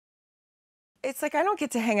It's like I don't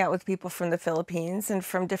get to hang out with people from the Philippines and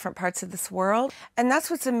from different parts of this world. And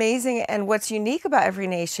that's what's amazing and what's unique about every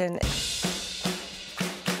nation.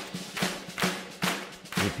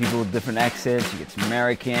 You get people with different accents, you get some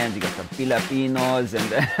Americans, you get some Filipinos,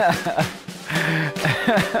 and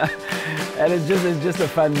and it's just a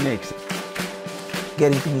fun mix.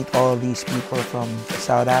 Getting to meet all these people from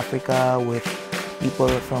South Africa, with people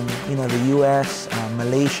from the U.S.,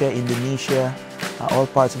 Malaysia, Indonesia, all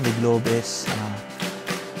parts of the globe is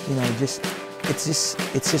it's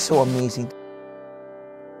just so amazing.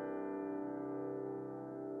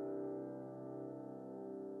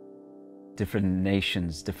 Different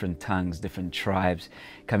nations, different tongues, different tribes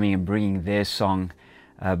coming and bringing their song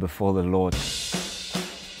before the Lord.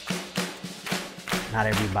 Not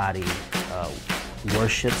everybody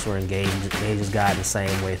worships or engages God the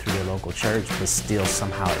same way through their local church, but still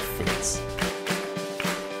somehow it fits.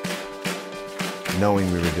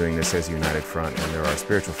 Knowing we were doing this as a united front, and they're our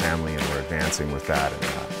spiritual family, and we're advancing with that,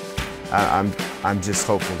 and I'm just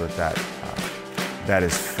hopeful that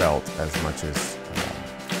is felt as much as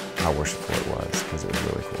how worshipful it was, because it was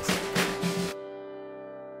really cool.